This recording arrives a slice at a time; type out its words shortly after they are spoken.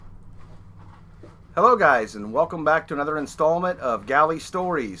Hello, guys, and welcome back to another installment of Galley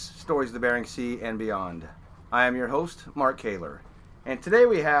Stories, Stories of the Bering Sea and Beyond. I am your host, Mark Kaler, and today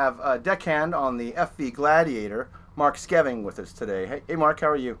we have a deckhand on the FV Gladiator, Mark Skeving, with us today. Hey, Mark, how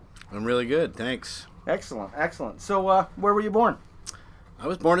are you? I'm really good, thanks. Excellent, excellent. So, where were you born? I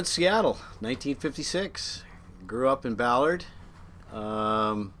was born in Seattle, 1956. Grew up in Ballard.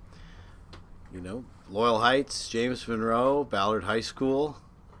 Um, Loyal Heights, James Monroe, Ballard High School.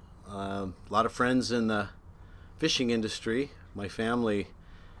 A lot of friends in the fishing industry. My family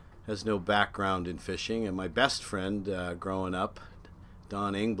has no background in fishing, and my best friend growing up,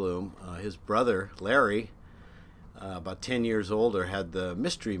 Don Engblom, his brother, Larry, about 10 years older, had the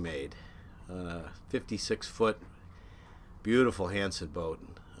Mystery Maid, 56-foot beautiful Hansen boat.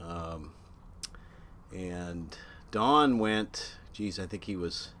 And Don went, I think he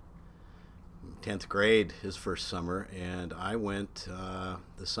was 10th grade his first summer, and I went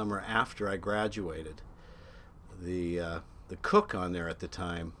the summer after I graduated. The cook on there at the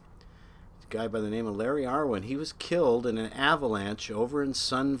time, a guy by the name of Larry Arwin, he was killed in an avalanche over in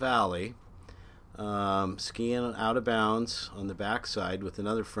Sun Valley, skiing out of bounds on the backside with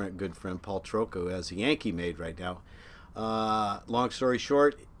another good friend, Paul Troco, who has a Yankee Maid right now. Long story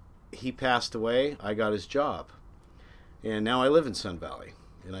short, he passed away. I got his job, and now I live in Sun Valley,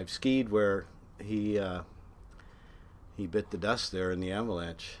 and I've skied where he bit the dust there in the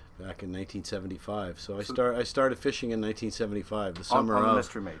avalanche back in 1975. So I started fishing in 1975, the summer on of the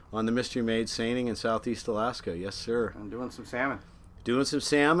Mystery Maid. On the Mystery Maid, seining in Southeast Alaska. Yes, sir. I'm doing some salmon. Doing some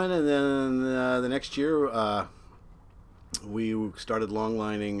salmon, and then the next year we started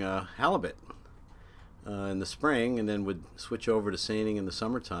longlining halibut in the spring, and then would switch over to seining in the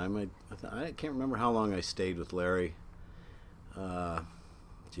summertime. I can't remember how long I stayed with Larry.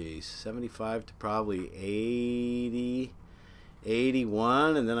 75 to probably 80,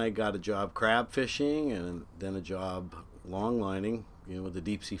 81, and then I got a job crab fishing, and then a job longlining, with the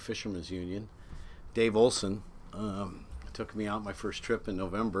Deep Sea Fishermen's Union. Dave Olson took me out my first trip in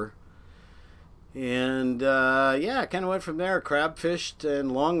November, and I kind of went from there. Crab fished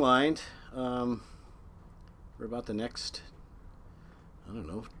and longlined for about the next,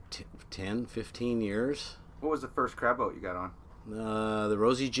 10, 15 years. What was the first crab boat you got on? The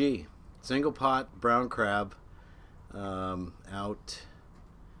Rosie G, single pot brown crab, out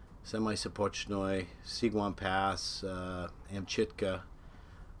Semi-Sapochnoi, Siguan Pass, Amchitka,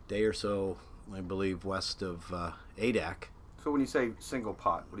 day or so, I believe, west of Adak. So when you say single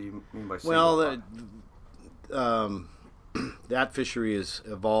pot, what do you mean by single pot? That fishery has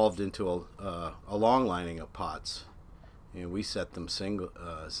evolved into a long lining of pots. We set them single,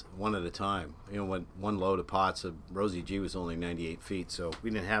 one at a time. When one load of pots, Rosie G was only 98 feet, so we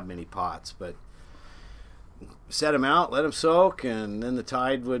didn't have many pots. But set them out, let them soak, and then the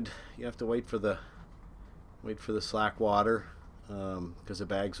tide you have to wait for the slack water, because the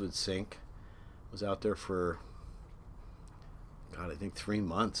bags would sink. I was out there for, I think 3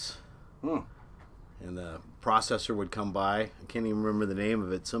 months. And the processor would come by. I can't even remember the name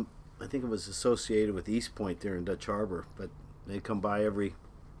of it. I think it was associated with East Point there in Dutch Harbor, but they'd come by every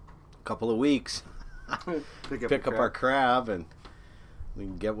couple of weeks, pick up our crab, and we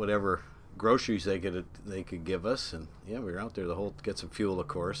can get whatever groceries they could give us. And we were out there get some fuel, of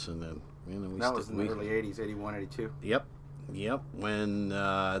course, and then that was in the early 80s, 81, 82. Yep. When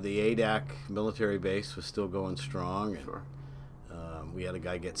the Adak military base was still going strong, and sure. We had a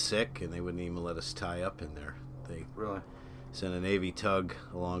guy get sick, and they wouldn't even let us tie up in there. They really sent a Navy tug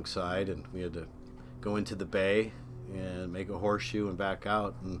alongside, and we had to go into the bay and make a horseshoe and back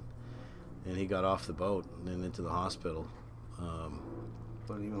out, and he got off the boat and then into the hospital.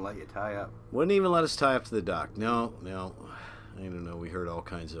 Wouldn't even let you tie up. Wouldn't even let us tie up to the dock. No. I don't know. We heard all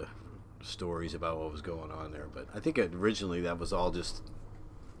kinds of stories about what was going on there, but I think originally that was all just,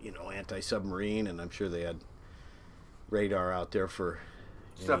 anti-submarine, and I'm sure they had radar out there for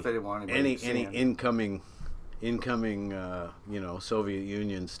stuff they didn't want any incoming Soviet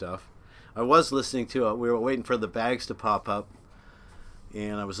Union stuff. I was listening to we were waiting for the bags to pop up,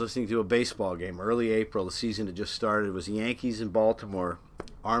 and I was listening to a baseball game early April. The season had just started. It was the Yankees in Baltimore,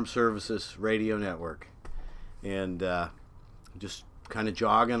 Armed Services Radio Network, and just kind of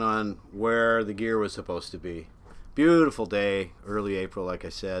jogging on where the gear was supposed to be. Beautiful day, early April, like I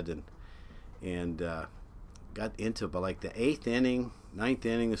said, and got into about like the 8th inning, 9th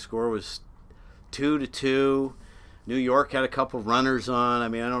inning. The score was 2-2. New York had a couple runners on. I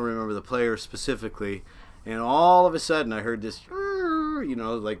don't remember the players specifically. And all of a sudden, I heard this,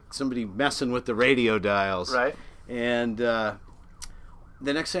 like somebody messing with the radio dials. Right. And the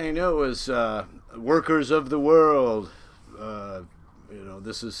next thing I knew, it was workers of the world.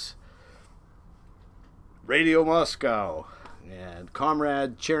 This is Radio Moscow. And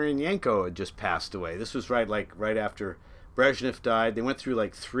Comrade Chernyenko had just passed away. This was right after Brezhnev died. They went through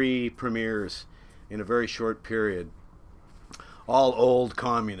like 3 premieres in a very short period. All old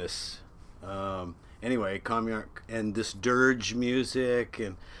communists. Anyway, and this dirge music,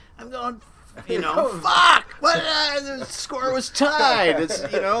 and I'm going, fuck! What? The score was tied. It's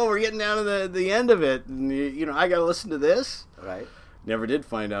we're getting down to the end of it, and I got to listen to this. Right. Never did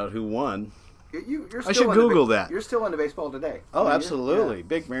find out who won. You're still I should Google that. You're still into baseball today. Oh, absolutely. Yeah.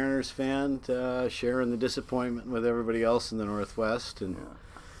 Big Mariners fan, sharing the disappointment with everybody else in the Northwest. And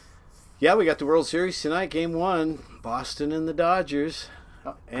yeah, we got the World Series tonight, Game 1, Boston and the Dodgers.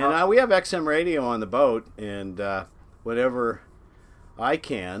 And we have XM radio on the boat, and whenever I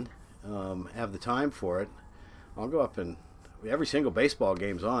can have the time for it, I'll go up and every single baseball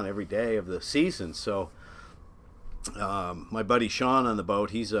game's on every day of the season. So my buddy Sean on the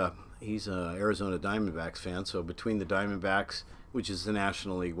boat, he's a Arizona Diamondbacks fan. So between the Diamondbacks, which is the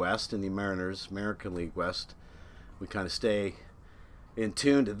National League West, and the Mariners, American League West, we kind of stay in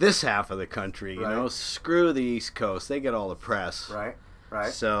tune to this half of the country. Right. Screw the East Coast; they get all the press. Right.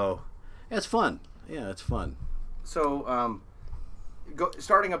 So it's fun. Yeah, it's fun. So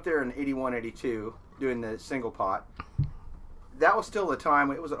starting up there in 81, 82, doing the single pot, that was still the time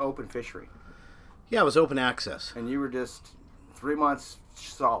it was an open fishery. Yeah, it was open access. And you were just 3 months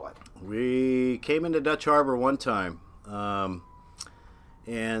solid. We came into Dutch Harbor one time, and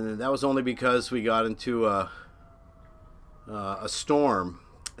that was only because we got into a storm.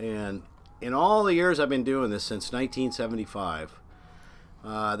 And in all the years I've been doing this, since 1975,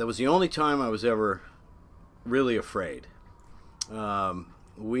 that was the only time I was ever really afraid.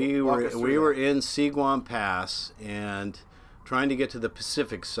 We were in Seguam Pass and trying to get to the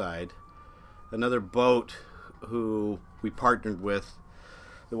Pacific side. Another boat who we partnered with,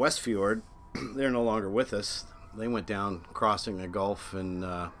 the Westfjord, they're no longer with us. They went down crossing the Gulf in,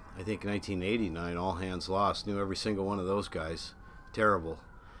 I think, 1989. All hands lost. Knew every single one of those guys. Terrible.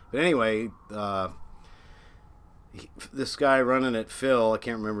 But anyway, this guy running it, Phil, I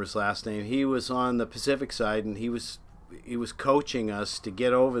can't remember his last name, he was on the Pacific side, and he was coaching us to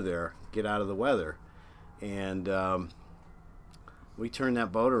get over there, get out of the weather. And we turned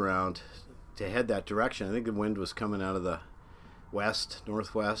that boat around to head that direction. I think the wind was coming out of the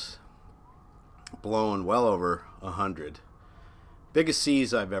northwest, blowing well over 100. Biggest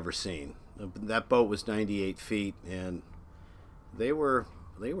seas I've ever seen. That boat was 98 feet, and they were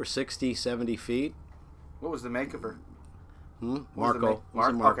 60, 70 feet. What was the make of her? Marco.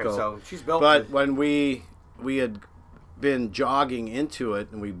 Okay, so she's built. But when we had been jogging into it,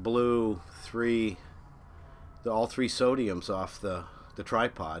 and we blew all three sodiums off the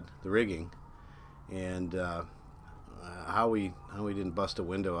tripod, the rigging, and how we didn't bust a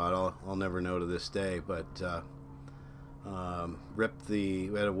window out, I'll never know to this day. But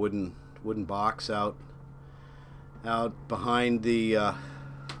we had a wooden box out behind the I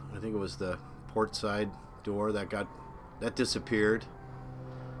think it was the port side door that disappeared.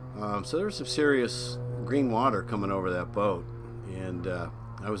 So there was some serious green water coming over that boat, and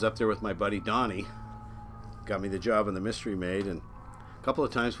I was up there with my buddy Donnie, got me the job on the Mystery Maid, and a couple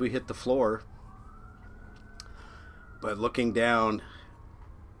of times we hit the floor. But looking down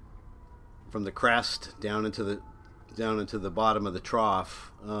from the crest down into the bottom of the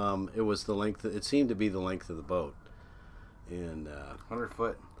trough, it was the length. It seemed to be the length of the boat, and 100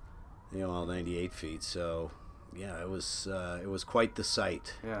 foot. All 98 feet. So, yeah, it was quite the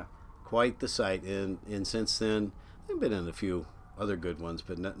sight. Yeah, quite the sight. And since then, I've been in a few other good ones,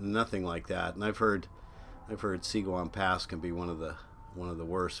 but nothing like that. And I've heard Seguam Pass can be one of the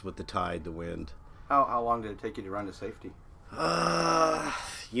worst with the tide, the wind. How long did it take you to run to safety? I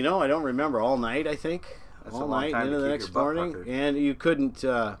don't remember. All night, I think. That's all a long night time into to the keep next your butt morning, puckered. and you couldn't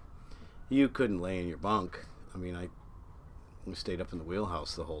lay in your bunk. I mean, we stayed up in the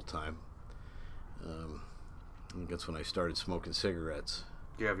wheelhouse the whole time. I think that's when I started smoking cigarettes.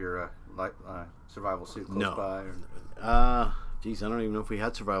 Do you have your survival suit close No. by? Geez, I don't even know if we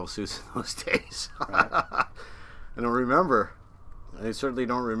had survival suits in those days. Right. I don't remember. I certainly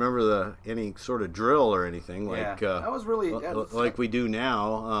don't remember any sort of drill or anything like that was really like we do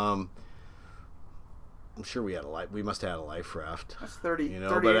now. I'm sure we had we must have had a life raft. That's 30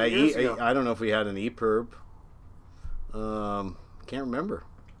 but years ago. I don't know if we had an EPIRB. Can't remember.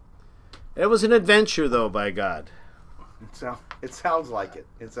 It was an adventure, though, by God. It sounds like it.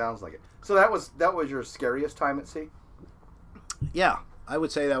 It sounds like it. So that was your scariest time at sea? Yeah, I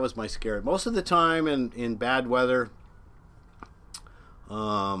would say that was my scary. Most of the time in bad weather,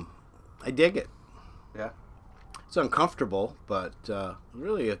 I dig it. Yeah. It's uncomfortable, but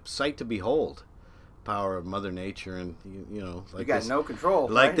really a sight to behold. power of Mother Nature, and you know, like you got no control.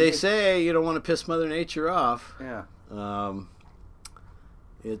 Like right? they say, you don't want to piss Mother Nature off. Yeah.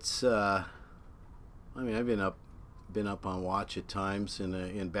 It's. I mean, I've been up on watch at times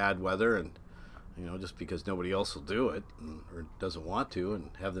in bad weather, and you know, just because nobody else will do it or doesn't want to, and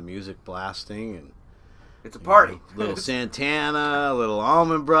have the music blasting, and it's a party. Little Santana, little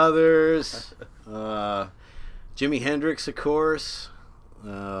Allman Brothers, Jimi Hendrix, of course.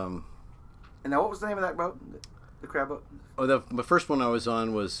 And now, what was the name of that boat? The crab boat? Oh, the first one I was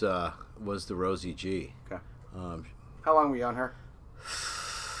on was the Rosie G. Okay. How long were you on her?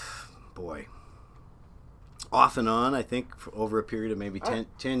 Boy. Off and on, I think, for over a period of maybe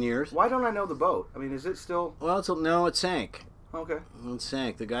 10 years. Why don't I know the boat? I mean, is it still... Well, no, it sank. Okay. It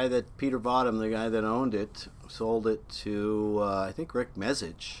sank. The guy that, Peter Bottom, the guy that owned it, sold it to, I think, Rick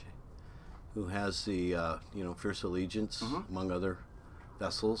Mezich, who has the, Fierce Allegiance, among other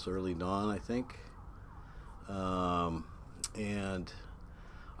vessels, Early Dawn, I think. And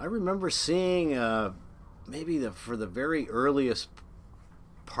I remember seeing maybe for the very earliest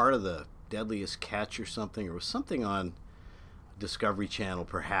part of the Deadliest Catch or something, or was something on Discovery Channel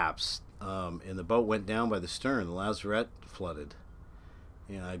perhaps, and the boat went down by the stern. The Lazarette flooded,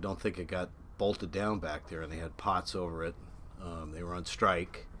 and I don't think it got bolted down back there, and they had pots over it. They were on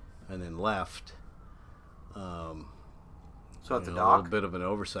strike and then left. So at the A dock? little bit of an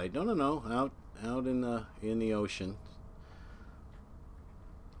oversight. No, out in the ocean.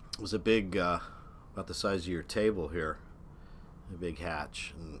 It was a big, about the size of your table here, a big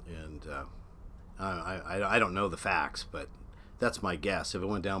hatch, and I don't know the facts, but that's my guess. If it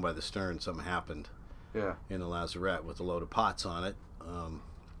went down by the stern, something happened. Yeah. In the Lazarette with a load of pots on it.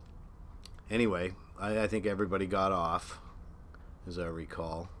 Anyway, I think everybody got off, as I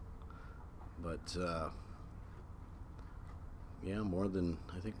recall. But more than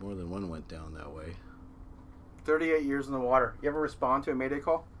one went down that way. 38 years in the water. You ever respond to a Mayday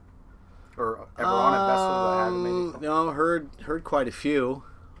call? Or ever on a vessel that had a Mayday call? No, heard quite a few.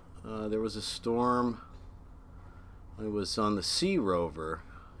 There was a storm. I was on the Sea Rover,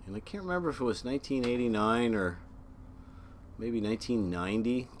 and I can't remember if it was 1989 or maybe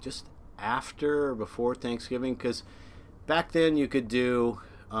 1990, just after or before Thanksgiving, because back then you could do,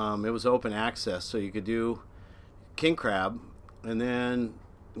 it was open access, so you could do king crab, and then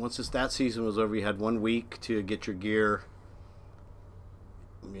once that season was over, you had 1 week to get your gear,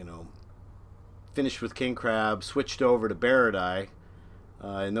 finished with king crab, switched over to barraday.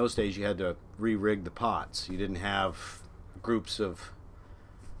 In those days, you had to re-rig the pots. You didn't have groups of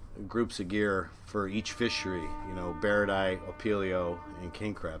gear for each fishery. Barraday, Opilio, and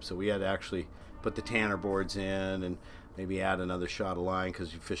king crab. So we had to actually put the tanner boards in and maybe add another shot of line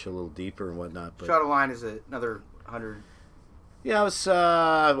because you fish a little deeper and whatnot. But shot of line is another 100. Yeah, it was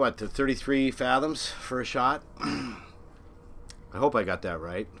 33 fathoms for a shot. I hope I got that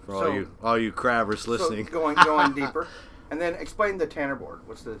right for all you crabbers listening. So going deeper. And then explain the tanner board.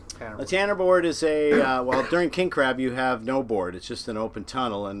 What's the tanner board? A tanner board is during king crab you have no board. It's just an open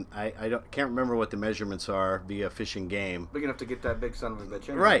tunnel, and I can't remember what the measurements are via Fish and Game. Big enough to get that big son of a bitch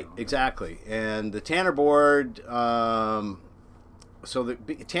in. Right, exactly. And the tanner board, so the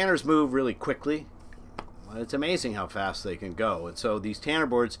tanners move really quickly. It's amazing how fast they can go. And so these tanner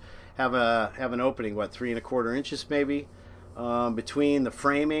boards have an opening, 3 1/4 inches maybe, between the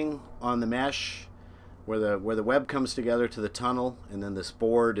framing on the mesh, where the web comes together to the tunnel, and then this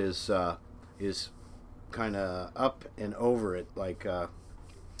board is kind of up and over it, like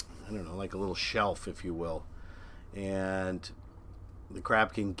like a little shelf, if you will. And the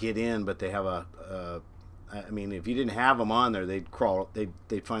crab can get in, but they have if you didn't have them on there, they'd crawl.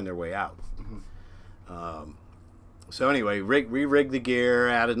 They'd find their way out. Mm-hmm. So anyway, re-rig the gear,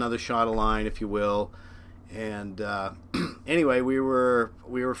 add another shot of line, if you will. And anyway, we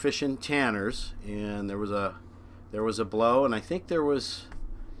were fishing tanners, and there was a blow, and I think there was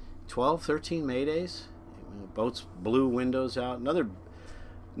 12, 13 maydays. Boats blew windows out.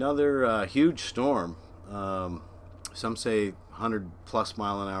 Another huge storm. Some say 100+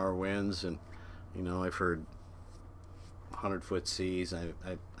 mile an hour winds, and I've heard 100-foot seas. I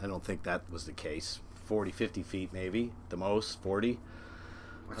don't think that was the case. 40, 50 feet maybe, the most 40.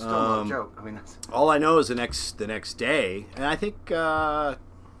 It's still no joke. That's... All I know is the next day, and I think 2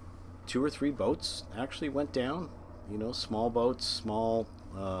 or 3 boats actually went down. Small boats, small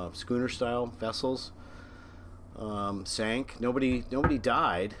schooner-style vessels sank. Nobody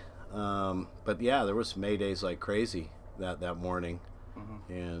died, but yeah, there was maydays like crazy that morning,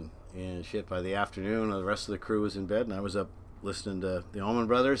 mm-hmm. and shit. By the afternoon, the rest of the crew was in bed, and I was up listening to the Allman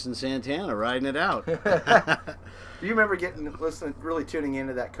Brothers and Santana riding it out. Do you remember really tuning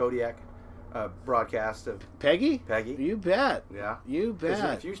into that Kodiak broadcast of Peggy? Peggy. You bet. Yeah. You Because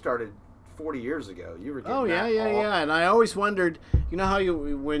bet. if you started 40 years ago, you were getting Oh yeah, that yeah, all. yeah. And I always wondered, you know how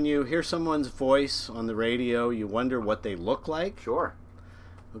when you hear someone's voice on the radio, you wonder what they look like. Sure.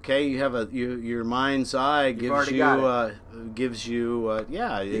 Okay, you have your mind's eye gives you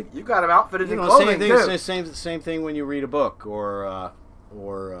yeah. You got them outfitted You in know, clothing same too. thing. Same thing when you read a book or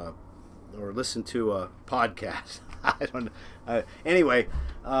listen to a podcast. I don't know. Anyway,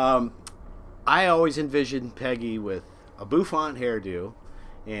 I always envisioned Peggy with a bouffant hairdo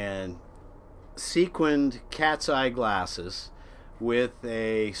and sequined cat's eye glasses with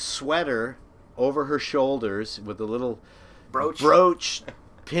a sweater over her shoulders with a little brooch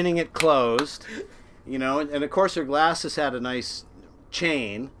pinning it closed, you know, and of course her glasses had a nice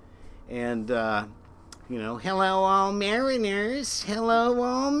chain, and you know, hello all mariners,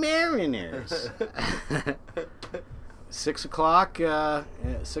 6 o'clock, and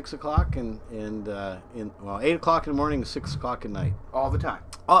 8 o'clock in the morning and 6 o'clock at night. All the time.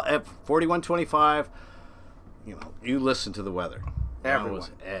 At 4125, you know, you listen to the weather. Everyone.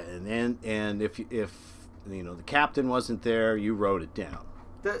 And if you know the captain wasn't there, you wrote it down.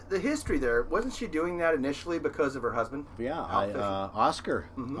 The history there, wasn't she doing that initially because of her husband? Yeah, Oscar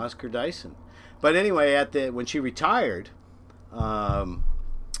Dyson. But anyway, when she retired,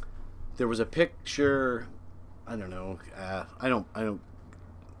 there was a picture. I don't know. I don't.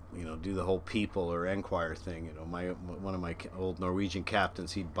 You know, do the whole People or Enquire thing. You know, one of my old Norwegian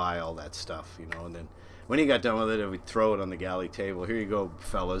captains, he'd buy all that stuff. You know, and then when he got done with it, we'd throw it on the galley table. Here you go,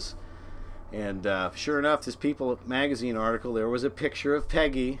 fellas. And sure enough, this People magazine article, there was a picture of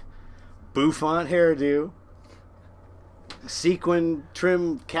Peggy, bouffant hairdo, sequin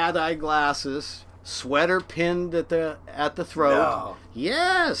trim cat eye glasses, sweater pinned at the throat. No.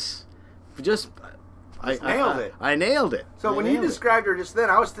 Yes, I nailed it. I nailed it. So when you described her just then,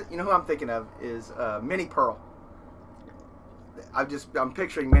 I was you know who I'm thinking of is Minnie Pearl. I'm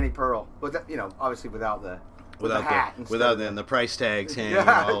picturing Minnie Pearl, with you know, obviously without the hat, without the price tags hanging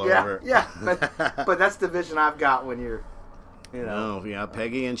all over. Yeah, but that's the vision I've got when you're, you know. Oh yeah,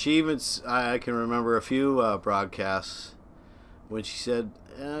 Peggy, and she even I can remember a few broadcasts when she said,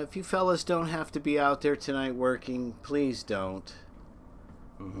 "If you fellas don't have to be out there tonight working, please don't."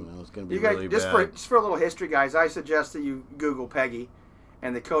 Mm-hmm. You know, it's going to be really bad. Just for a little history, guys, I suggest that you Google Peggy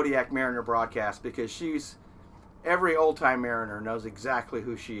and the Kodiak Mariner broadcast, because every old-time mariner knows exactly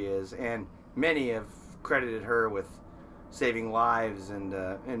who she is, and many have credited her with saving lives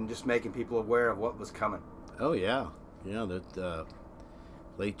and just making people aware of what was coming. Oh yeah, that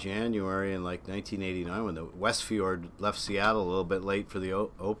late January in like 1989 when the Westfjord left Seattle a little bit late for the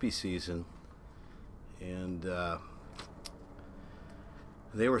Opie season, and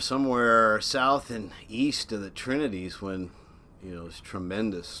they were somewhere south and east of the Trinities when, you know, it was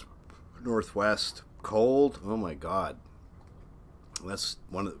tremendous northwest cold. Oh my God. That's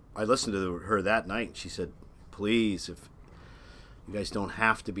I listened to her that night, and she said, please, if you guys don't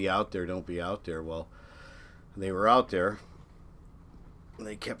have to be out there, don't be out there. Well, they were out there, and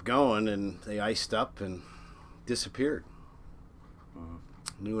they kept going, and they iced up and disappeared.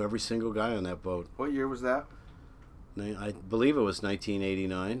 Knew every single guy on that boat. What year was that? I believe it was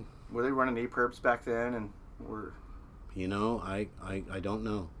 1989. Were they running E-perps back then, and were? You know, I don't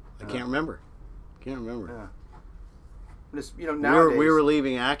know. I can't remember. Yeah. Just, you know, nowadays we were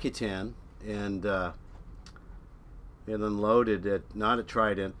leaving Akutan, and it unloaded not at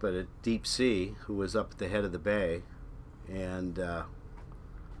Trident, but at Deep Sea, who was up at the head of the bay, and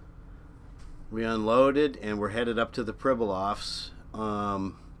we unloaded and we're headed up to the Pribilofs.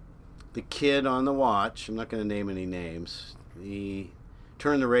 The kid on the watch, I'm not going to name any names, he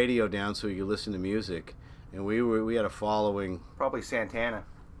turned the radio down so he could listen to music, and we had a following. Probably Santana.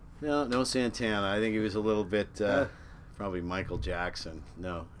 No Santana. I think he was a little bit probably Michael Jackson.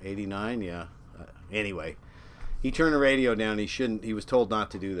 No, 89, yeah. Anyway, he turned the radio down. He was told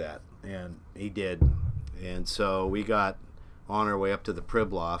not to do that, and he did. And so we got on our way up to the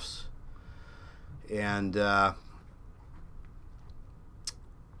Pribilofs, and the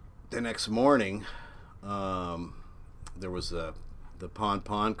next morning, there was the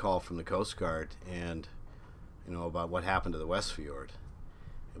pon call from the Coast Guard, and you know about what happened to the Westfjord.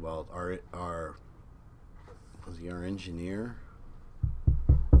 Well, was he our engineer?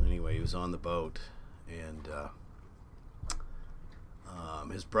 Anyway, he was on the boat, and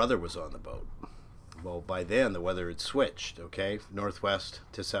his brother was on the boat. Well, by then the weather had switched, okay, northwest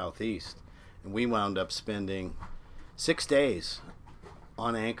to southeast, and we wound up spending 6 days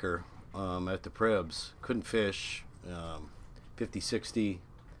on anchor at the Pribs. Couldn't fish, 50-60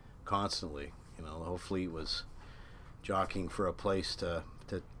 constantly. You know, the whole fleet was jockeying for a place to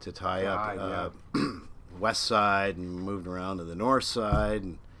to tie up. Yeah. West side, and moved around to the north side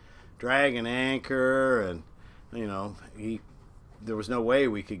and drag an anchor, and there was no way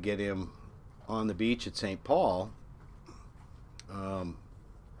we could get him on the beach at St. Paul. It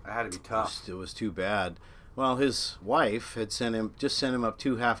had to be tough. It was too bad. Well, his wife had sent him up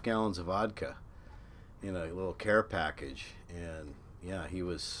 2 half gallons of vodka in a little care package, and yeah, he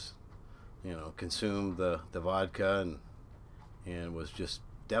was, consumed the vodka and was just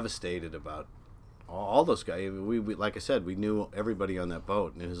devastated about all those guys. We like I said, we knew everybody on that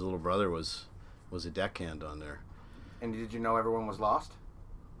boat, and his little brother was a deckhand on there. And did you know everyone was lost?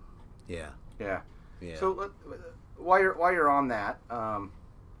 Yeah. Yeah. Yeah. So while you're on that,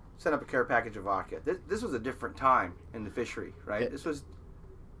 set up a care package of vodka. This was a different time in the fishery, right? This was.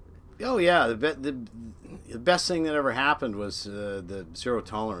 Oh yeah, the best thing that ever happened was the zero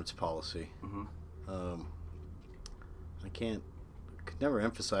tolerance policy. Mm-hmm. Could never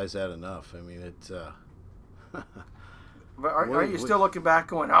emphasize that enough. I mean, it. But are you still looking back,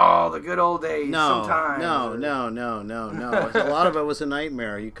 going, "Oh, the good old days"? No, sometimes, no. A lot of it was a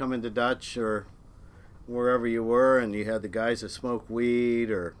nightmare. You come into Dutch or wherever you were, and you had the guys that smoked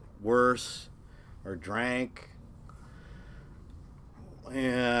weed or worse, or drank,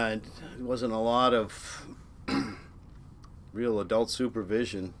 and it wasn't a lot of real adult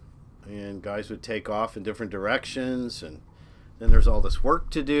supervision, and guys would take off in different directions, and then there's all this work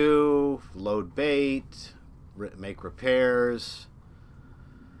to do, load bait, make repairs.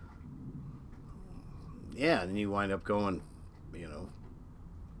 Yeah, and you wind up going,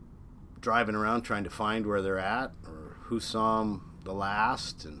 driving around trying to find where they're at or who saw them the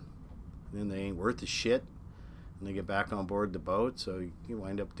last, and then they ain't worth a shit, and they get back on board the boat, so you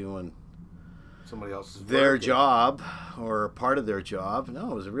wind up doing somebody else's their job or part of their job.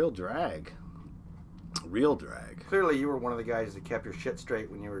 No, it was a real drag. Clearly, you were one of the guys that kept your shit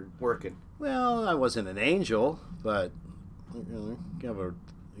straight when you were working. Well, I wasn't an angel, but you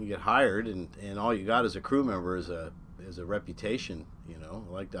get hired, and all you got as a crew member is a reputation.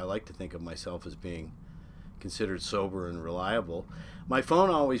 I like to think of myself as being considered sober and reliable. My phone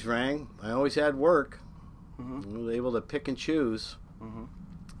always rang. I always had work. Mm-hmm. I was able to pick and choose. Mm-hmm.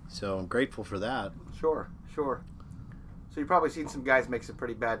 So I'm grateful for that. Sure. So you've probably seen some guys make some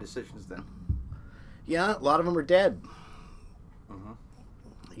pretty bad decisions then. Yeah, a lot of them are dead. Mm-hmm.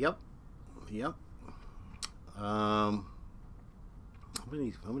 Yep. How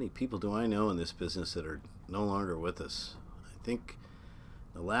many people do I know in this business that are no longer with us? I think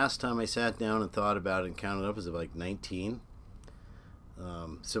the last time I sat down and thought about it and counted up was like 19.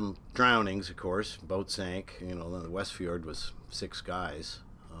 Some drownings, of course. Boat sank. The Westfjord was 6 guys.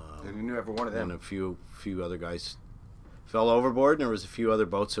 And you knew every one of them. And a few other guys fell overboard, and there was a few other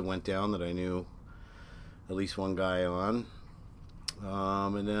boats that went down that I knew at least one guy on.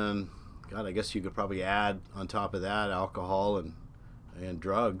 And then, God, I guess you could probably add on top of that alcohol and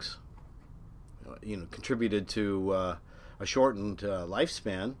drugs. Contributed to a shortened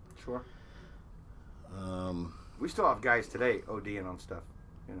lifespan. Sure. We still have guys today ODing on stuff.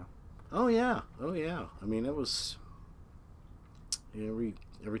 Oh yeah. I mean, it was every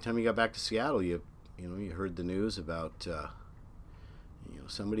time you got back to Seattle, you heard the news about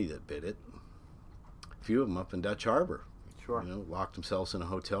somebody that bit it. A few of them up in Dutch Harbor. Sure. Locked themselves in a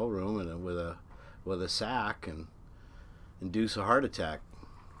hotel room and with a sack and induce a heart attack.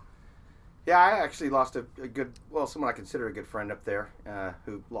 Yeah, I actually lost someone I consider a good friend up there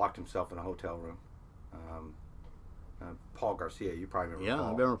who locked himself in a hotel room. Paul Garcia, you probably remember Paul. Yeah,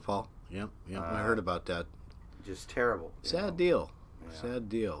 I remember Paul. Yeah, I heard about that. Just terrible. Sad deal. Yeah. Sad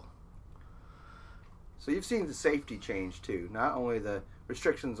deal. So you've seen the safety change too. Not only the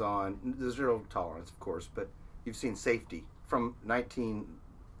restrictions on the zero tolerance, of course, but you've seen safety from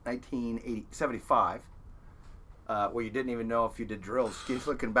 1975, where you didn't even know if you did drills, just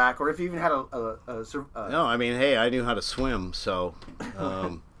looking back, or if you even had a no, I mean, hey, I knew how to swim, so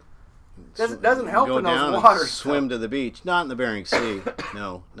doesn't help go in down those waters. And swim to the beach, not in the Bering Sea.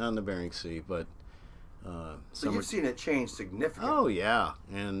 No, not in the Bering Sea, but so you've seen it change significantly. Oh yeah,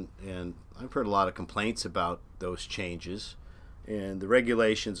 and I've heard a lot of complaints about those changes and the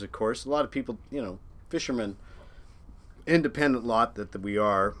regulations. Of course, a lot of people, fishermen, independent lot that we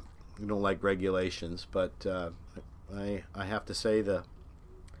are, we don't like regulations, but I have to say the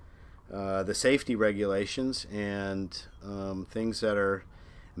safety regulations and things that are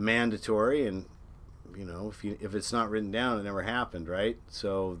mandatory, and if it's not written down, it never happened, right?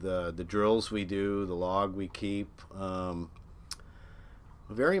 So the drills we do, the log we keep,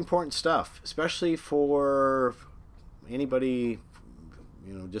 very important stuff, especially for anybody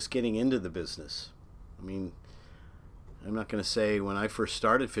just getting into the business. I mean, I'm not going to say when I first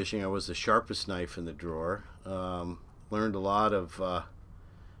started fishing I was the sharpest knife in the drawer. Learned a lot of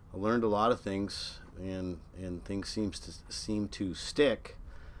things, and things seem to stick.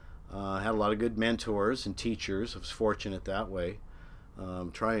 Had a lot of good mentors and teachers. I was fortunate that way.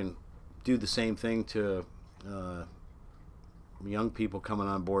 Try and do the same thing to young people coming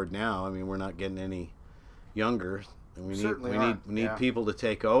on board now. I mean, we're not getting any younger, and we need people to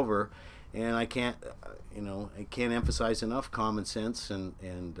take over. And I can't emphasize enough common sense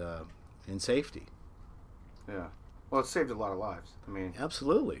and safety. Yeah. Well, it saved a lot of lives. I mean,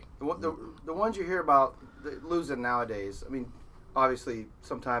 absolutely. The ones you hear about losing nowadays. I mean, obviously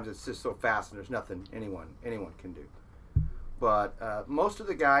sometimes it's just so fast and there's nothing anyone can do. But most of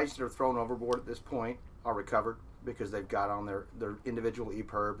the guys that are thrown overboard at this point are recovered because they've got on their individual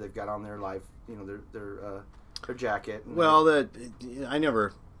EPIRB, they've got on their life, their jacket. Well,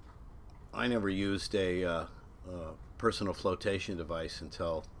 I never used a personal flotation device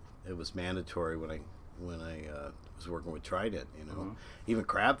until it was mandatory when I was working with Trident. Mm-hmm. Even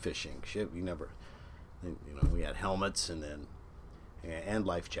crab fishing, shit, we had helmets and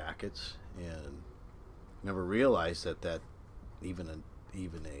life jackets, and never realized that even a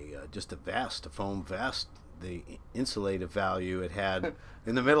just a foam vest, the insulative value it had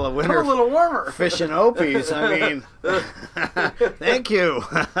in the middle of winter. A little warmer. Fishing Opies. I mean, thank you.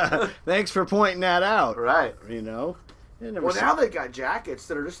 Thanks for pointing that out. Right. Well, now they've got jackets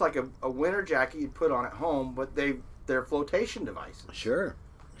that are just like a winter jacket you'd put on at home, but they're flotation devices. Sure.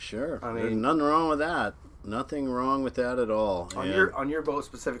 I mean, there's nothing wrong with that. Nothing wrong with that at all. On your boat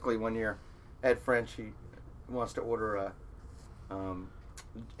specifically, one year, Ed French, he wants to order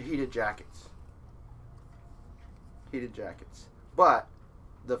heated jackets. But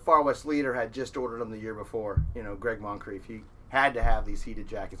the Far West Leader had just ordered them the year before. Greg Moncrief, he had to have these heated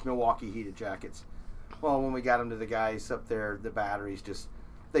jackets, Milwaukee heated jackets. Well, when we got them to the guys up there, the batteries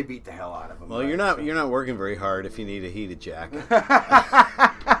they beat the hell out of them. Well, right? You're not working very hard if you need a heated jacket.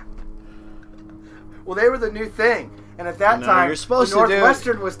 Well, they were the new thing, and at that time, you're supposed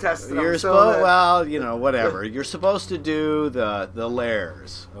Northwestern was testing them. Whatever. You're supposed to do the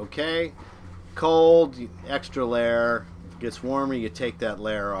layers, okay? Cold, extra layer. Gets warmer, you take that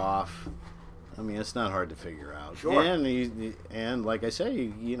layer off. I mean, it's not hard to figure out. Sure. And like I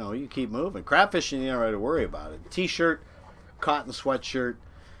say, you keep moving. Crab fishing, you don't have to worry about it. T-shirt, cotton sweatshirt,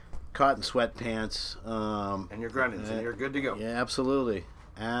 cotton sweatpants. And your Grundens, and you're good to go. Yeah, absolutely.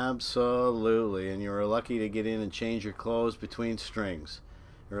 And you're lucky to get in and change your clothes between strings,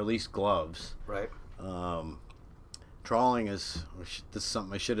 or at least gloves. Right. Trawling this is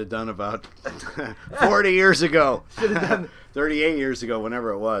something I should have done about 40 years ago. Should have done 38 years ago,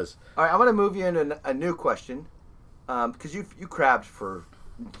 whenever it was. All right, I'm going to move you into a new question, because you crabbed for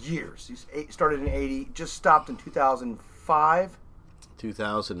years. You started in 80, just stopped in 2005?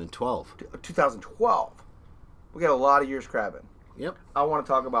 2012. 2012. We got a lot of years crabbing. Yep. I want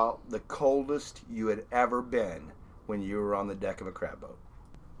to talk about the coldest you had ever been when you were on the deck of a crab boat.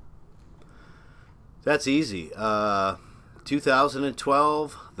 That's easy.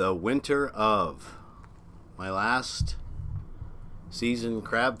 2012, the winter of. My last season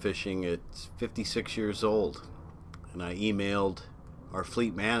crab fishing at 56 years old. And I emailed our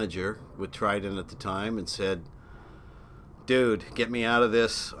fleet manager with Trident at the time and said, dude, get me out of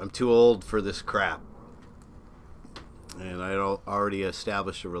this. I'm too old for this crap. And I'd already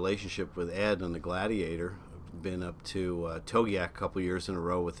established a relationship with Ed on the Gladiator. I've been up to Togiak a couple years in a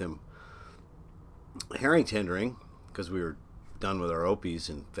row with him herring tendering, because we were done with our Opies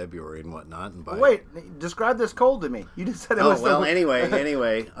in February and whatnot. And wait, describe this cold to me. You just said it was... Anyway,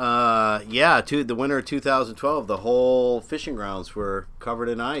 the winter of 2012, the whole fishing grounds were covered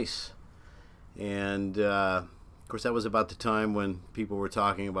in ice. And, of course, that was about the time when people were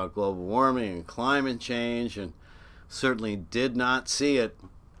talking about global warming and climate change, and certainly did not see it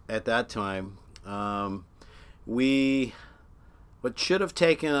at that time. What should have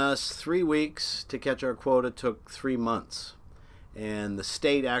taken us 3 weeks to catch our quota took 3 months. And the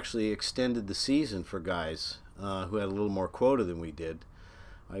state actually extended the season for guys who had a little more quota than we did.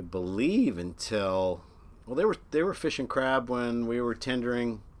 I believe until... Well, they were fishing crab when we were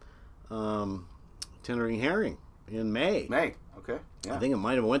tendering herring in May. May, okay. Yeah. I think it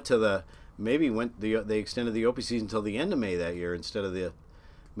might have went to they extended the Opie season until the end of May that year instead of the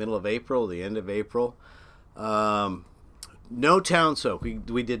middle of April, the end of April. No town soak.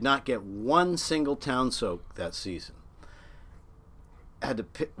 We did not get one single town soak that season. Had to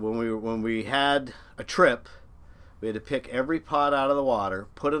pick, when we had a trip, we had to pick every pot out of the water,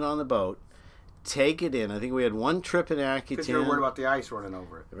 put it on the boat, take it in. I think we had one trip in Akutan. Because you were worried about the ice running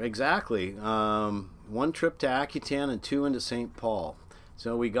over it. Exactly. One trip to Akutan and 2 into St. Paul.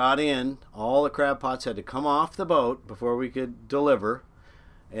 So we got in. All the crab pots had to come off the boat before we could deliver.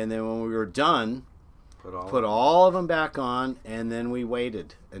 And then when we were done, put all of them back on, and then we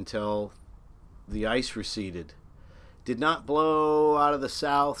waited until the ice receded. Did not blow out of the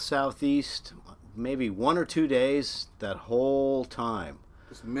southeast, maybe 1 or 2 days that whole time.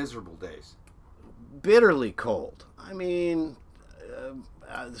 Just miserable days. Bitterly cold. I mean,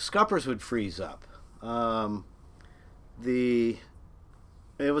 the scuppers would freeze up.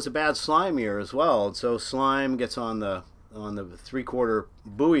 It was a bad slime year as well, so slime gets on the 3/4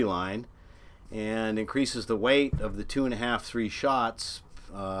 buoy line and increases the weight of the 2.5-3 shots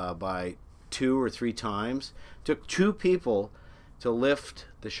by 2 or 3 times. Took 2 people to lift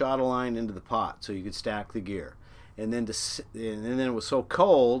the shuttle line into the pot so you could stack the gear. And then it was so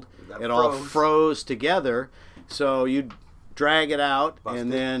cold, all froze together. So you'd drag it out,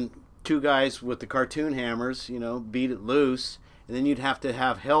 and then 2 guys with the cartoon hammers, beat it loose. And then you'd have to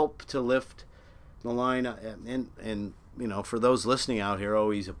have help to lift the line. And for those listening out here,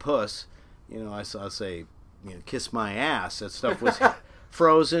 oh, he's a puss. I'll say, kiss my ass. That stuff was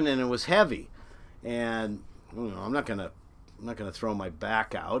frozen and it was heavy. And I'm not gonna throw my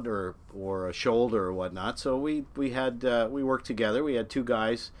back out or a shoulder or whatnot. So we worked together. We had 2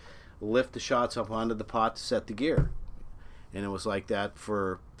 guys lift the shots up onto the pot to set the gear, and it was like that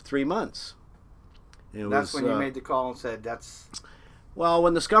for 3 months. That's when you made the call and said that's. Well,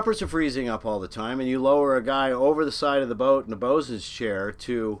 when the scuppers are freezing up all the time, and you lower a guy over the side of the boat in a bosun's chair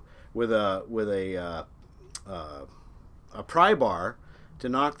with a pry bar to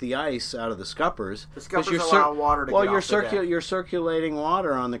knock the ice out of the scuppers. The scuppers allow water to get off the deck. You're circulating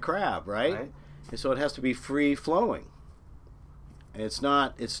water on the crab, right? And so it has to be free flowing. It's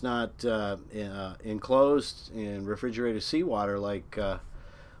not enclosed in refrigerated seawater like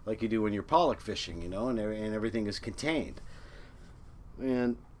you do when you're pollock fishing, and everything is contained.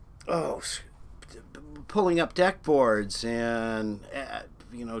 And pulling up deck boards and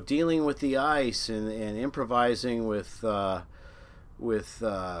dealing with the ice and improvising with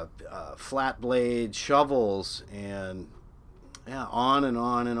flat blade shovels and on and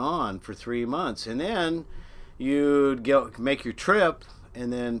on and on for 3 months. And then you'd make your trip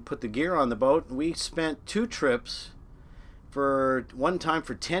and then put the gear on the boat. We spent 2 trips, for one time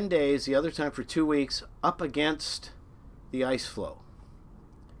for 10 days, the other time for 2 weeks, up against the ice floe,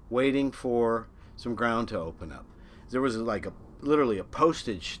 waiting for some ground to open up. There was literally a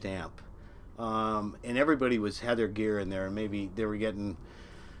postage stamp. And everybody had their gear in there, and maybe they were getting,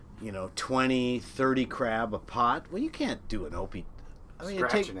 20, 30 crab a pot. Well, you can't do an Opie. I mean,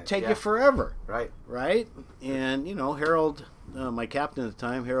 it'd take you forever. Right? And, Harold, my captain at the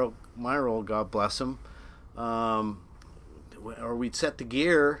time, Harold Myrol, God bless him, or we'd set the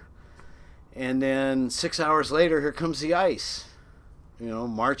gear, and then 6 hours later, here comes the ice,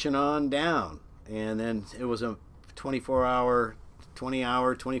 marching on down. And then it was a 24-hour,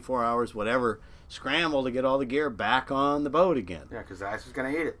 24 hours, whatever, scramble to get all the gear back on the boat again. Yeah, because the ice was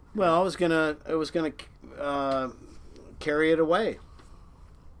going to eat it. Well, it was gonna carry it away.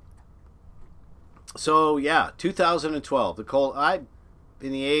 So yeah, 2012, the cold.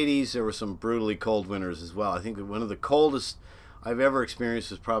 In the 80s, there were some brutally cold winters as well. I think that one of the coldest I've ever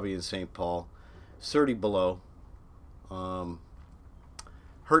experienced was probably in St. Paul, 30 below.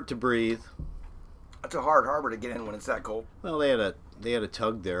 Hurt to breathe. That's a hard harbor to get in when it's that cold. Well, they had a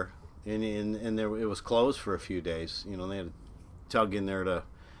tug there, and it was closed for a few days. They had a tug in there to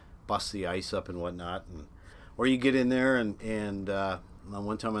bust the ice up and whatnot, or you get in there and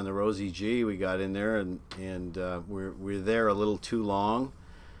one time on the Rosie G, we got in there and we're there a little too long,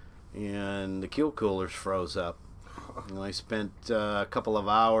 and the keel coolers froze up. And I spent a couple of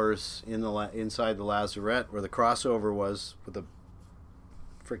hours inside the lazarette where the crossover was with the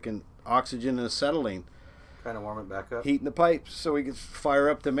freaking oxygen and acetylene. Trying to warm it back up. Heating the pipes so we could fire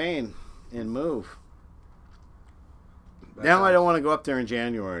up the main and move. Now I don't want to go up there in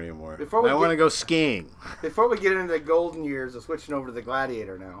January anymore. I want to go skiing. Before we get into the golden years of switching over to the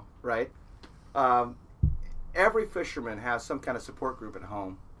Gladiator now, right? Every fisherman has some kind of support group at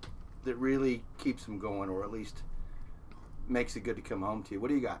home that really keeps them going, or at least makes it good to come home to you. What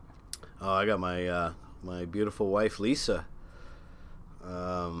do you got? Oh, I got my beautiful wife, Lisa.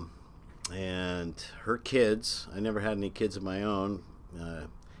 And her kids. I never had any kids of my own.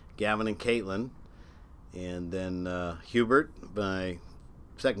 Gavin and Caitlin. And then Hubert, my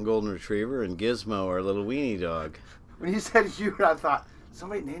second golden retriever, and Gizmo, our little weenie dog. When you said Hubert, I thought,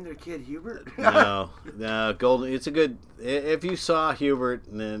 somebody named their kid Hubert? No, golden. It's a good. If you saw Hubert,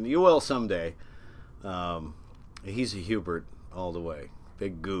 then you will someday. He's a Hubert all the way.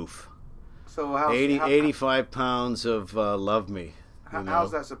 Big goof. So 85 pounds of love me.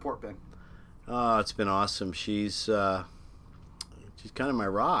 How's that support been? It's been awesome. She's kind of my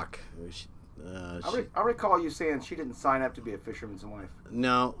rock. I recall you saying she didn't sign up to be a fisherman's wife.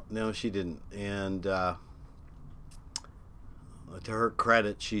 No, she didn't. And to her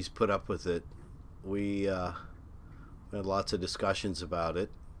credit, she's put up with it. We had lots of discussions about it.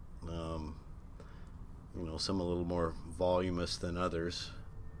 Some a little more voluminous than others,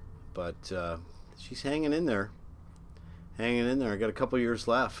 but she's hanging in there. I got a couple years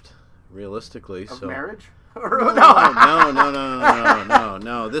left, realistically. Of so marriage? No.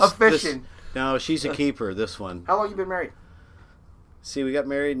 Of fishing. No, she's a keeper. This one. How long you been married? See, we got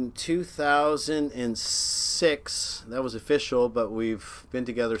married in 2006. That was official, but we've been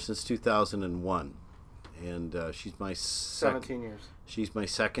together since 2001. And she's my 17 years. She's my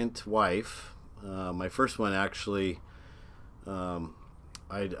second wife. My first one, actually, I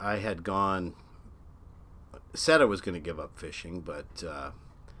had said I was going to give up fishing, but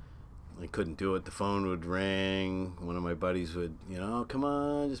I couldn't do it. The phone would ring. One of my buddies would, come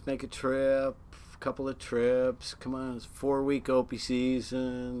on, just make a trip, a couple of trips. Come on, it's a 4-week Opie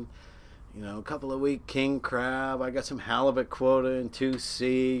season. A couple of week king crab. I got some halibut quota in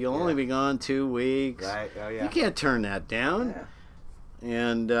 2C. You'll only be gone 2 weeks. Right. Oh yeah. You can't turn that down. Yeah.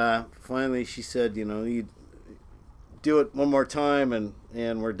 And finally, she said, you do it one more time, and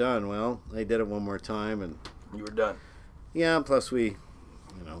we're done. Well, I did it one more time, and you were done. Yeah. Plus, we,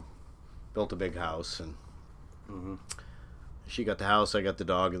 built a big house, and she got the house. I got the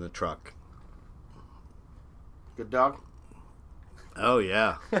dog and the truck. Good dog. Oh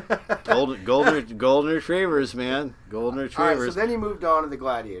yeah, golden retrievers, man, golden retrievers. All right, so then you moved on to the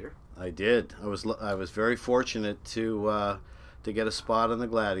Gladiator. I did. I was very fortunate to get a spot on the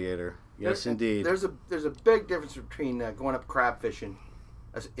Gladiator. Yes, indeed. There's a big difference between going up crab fishing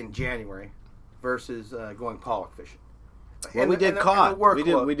in January versus going pollock fishing. Well, we did cod. We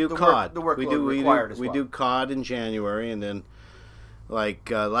do cod. The workload required as well. We do cod in January, and then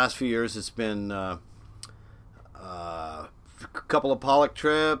last few years it's been a couple of pollock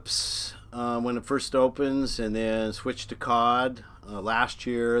trips when it first opens, and then switched to cod. Last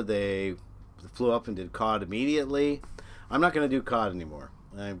year they flew up and did cod immediately. I'm not going to do cod anymore.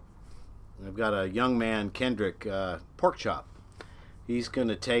 I've got a young man, Kendrick, pork chop. He's going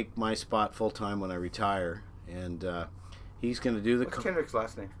to take my spot full time when I retire, and he's going to do the. What's Kendrick's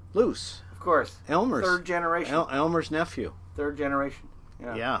last name? Luce. Of course. Elmer's. Third generation. Elmer's nephew. Third generation.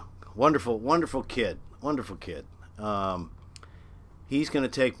 Yeah. Yeah. Wonderful kid. He's going to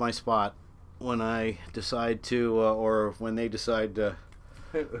take my spot when I decide to, or when they decide to,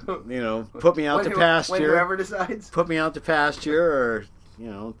 put me out to pasture. When whoever decides. Put me out to pasture, or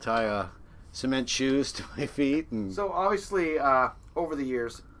tie cement shoes to my feet. And so obviously, over the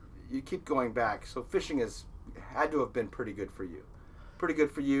years, you keep going back. So fishing has had to have been pretty good for you. Pretty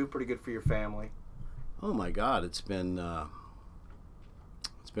good for you. Pretty good for your family. Oh my God, it's been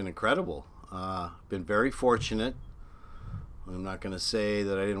incredible. Been very fortunate. I'm not going to say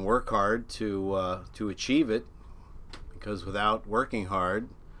that I didn't work hard to achieve it, because without working hard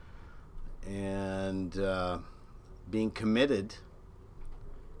and being committed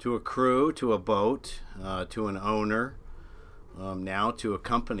to a crew, to a boat, to an owner, now to a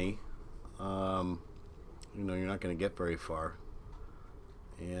company, you're not going to get very far.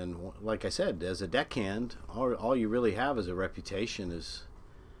 And like I said, as a deckhand, all you really have as a reputation is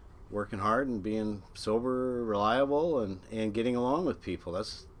working hard and being sober, reliable, and getting along with people.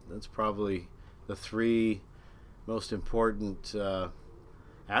 That's probably the 3 most important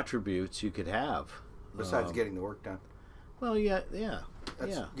attributes you could have. Besides getting the work done. Well, yeah.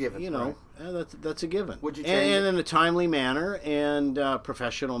 That's given, right? That's a given. Would you change and in a timely manner and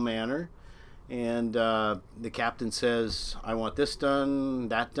professional manner. And the captain says, I want this done,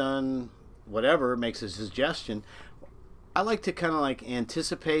 that done, whatever, makes a suggestion. I like to kind of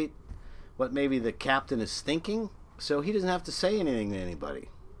anticipate what maybe the captain is thinking, so he doesn't have to say anything to anybody.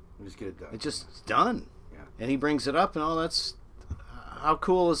 Just get it done. It's just done. Yeah. And he brings it up, and that's how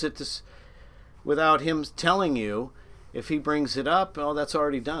cool is it to, without him telling you, if he brings it up, that's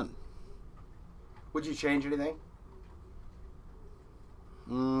already done. Would you change anything?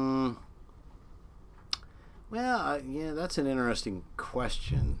 Well, yeah, that's an interesting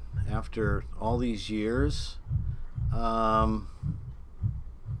question. After all these years,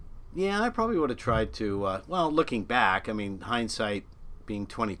 yeah, I probably would have tried to. Looking back, hindsight being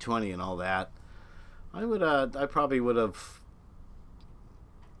 20/20 and all that, I probably would have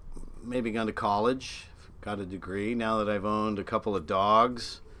maybe gone to college, got a degree. Now that I've owned a couple of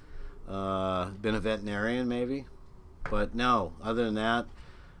dogs, Been a veterinarian maybe, but no. Other than that,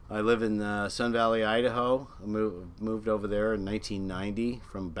 I live in Sun Valley, Idaho. I moved over there in 1990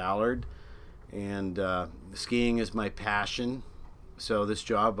 from Ballard, and skiing is my passion. So this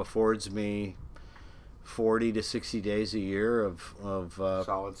job affords me 40 to 60 days a year of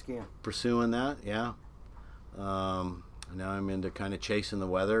solid skiing. Pursuing that. Yeah. Now I'm into kind of chasing the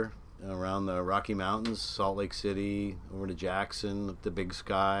weather around the Rocky Mountains, Salt Lake City, over to Jackson, up to Big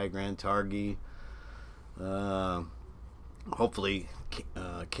Sky, Grand Targhee. Hopefully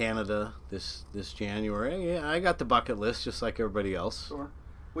Canada this January. Yeah, I got the bucket list just like everybody else. Sure.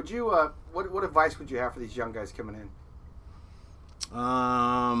 Would you what advice would you have for these young guys coming in?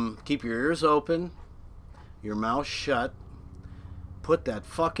 Keep your ears open, your mouth shut, put that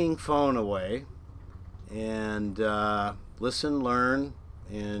fucking phone away, and listen, learn,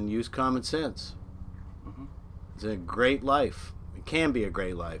 and use common sense. Mm-hmm. It's a great life. It can be a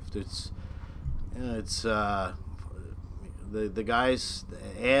great life. It's the guys,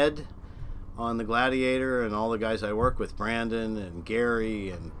 Ed on the Gladiator, and all the guys I work with, Brandon and Gary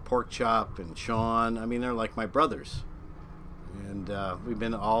and Porkchop and Sean. I mean, they're like my brothers. And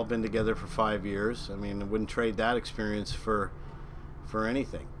we've all been together for 5 years. I mean, I wouldn't trade that experience for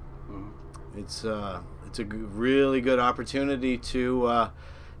anything. Mm-hmm. It's a really good opportunity to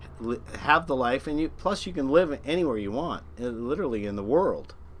have the life, and plus you can live anywhere you want, literally in the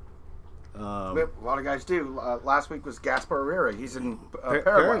world. A lot of guys do. Last week was Gaspar Herrera. He's in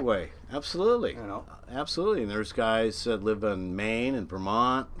Paraguay. Absolutely. Absolutely. And there's guys that live in Maine and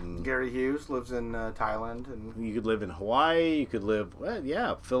Vermont. And Gary Hughes lives in Thailand. And you could live in Hawaii. You could live,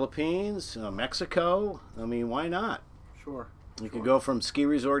 Philippines, Mexico. I mean, why not? Sure. You could go from ski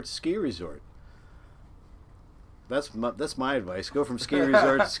resort to ski resort. That's my advice. Go from ski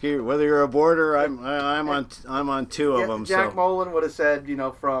resort to ski. Whether you're a boarder, I'm on two of them. Jack Mullen would have said,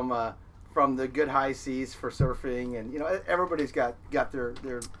 from the good high seas for surfing, and everybody's got their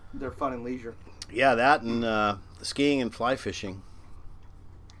fun and leisure. Yeah, that and skiing and fly fishing.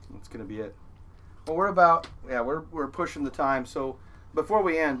 That's gonna be it. Well, we're pushing the time. So before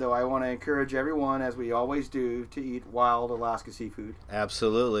we end, though, I want to encourage everyone, as we always do, to eat wild Alaska seafood.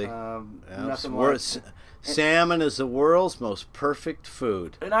 Absolutely. Nothing like salmon is the world's most perfect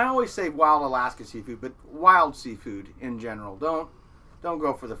food. And I always say wild Alaska seafood, but wild seafood in general. Don't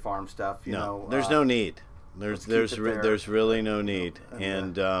go for the farm stuff. You know, there's no need. There's really no need.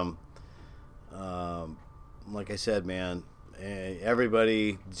 And like I said, man,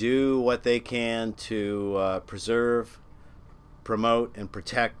 everybody do what they can to preserve, promote, and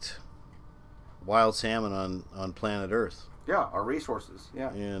protect wild salmon on planet Earth. Yeah, our resources.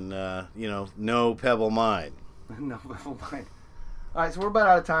 Yeah. And no Pebble Mine. No Pebble Mine. All right, so we're about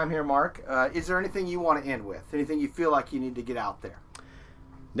out of time here, Mark. Is there anything you want to end with? Anything you feel like you need to get out there?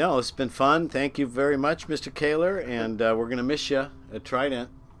 No, it's been fun. Thank you very much, Mr. Kaler, and we're going to miss you at Trident.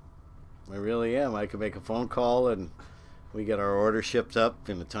 I really am. I could make a phone call, and we get our order shipped up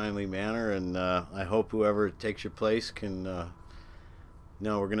in a timely manner, and I hope whoever takes your place can...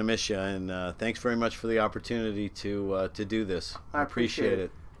 No, we're going to miss you, and thanks very much for the opportunity to do this. I appreciate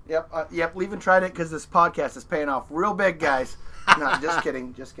it. Yep, leaving Trident because this podcast is paying off real big, guys. No, just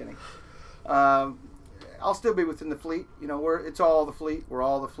kidding. I'll still be within the fleet. It's all the fleet. We're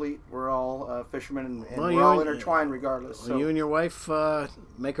all the fleet. We're all fishermen, and we're all intertwined regardless. So you and your wife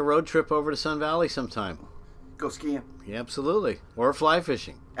make a road trip over to Sun Valley sometime. Go skiing. Yeah, absolutely. Or fly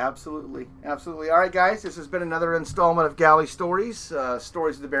fishing. Absolutely. All right, guys. This has been another installment of Galley Stories,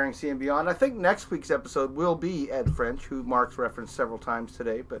 Stories of the Bering Sea and Beyond. I think next week's episode will be Ed French, who Mark's referenced several times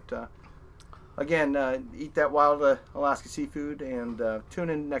today. But again, eat that wild Alaska seafood, and tune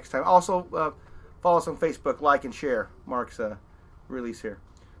in next time. Also, follow us on Facebook, like and share Mark's release here.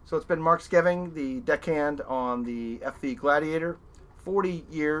 So it's been Mark Skeving, the deckhand on the FV Gladiator.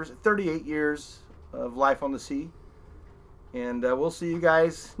 38 years of life on the sea. And we'll see you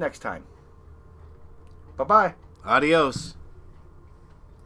guys next time. Bye-bye. Adios.